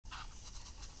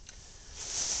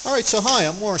Alright, so hi,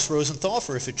 I'm Morris Rosenthal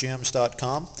for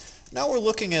ifitjams.com. Now we're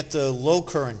looking at the low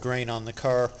current drain on the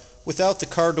car without the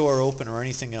car door open or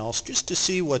anything else, just to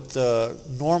see what the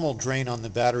normal drain on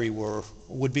the battery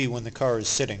would be when the car is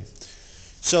sitting.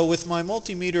 So with my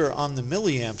multimeter on the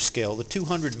milliamp scale, the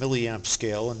 200 milliamp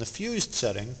scale, and the fused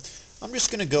setting, I'm just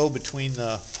going to go between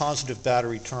the positive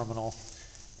battery terminal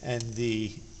and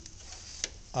the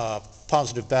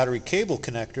positive battery cable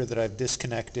connector that I've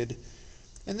disconnected.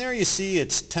 And there you see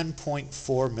it's 10.4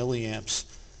 milliamps.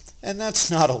 And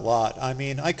that's not a lot. I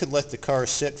mean, I could let the car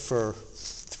sit for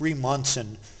 3 months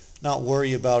and not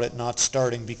worry about it not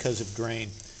starting because of drain.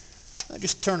 I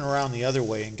just turn around the other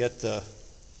way and get the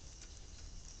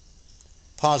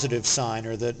positive sign,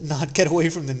 or the not get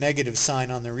away from the negative sign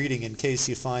on the reading in case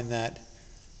you find that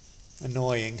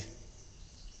annoying.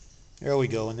 There we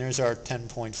go, and there's our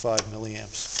 10.5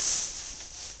 milliamps.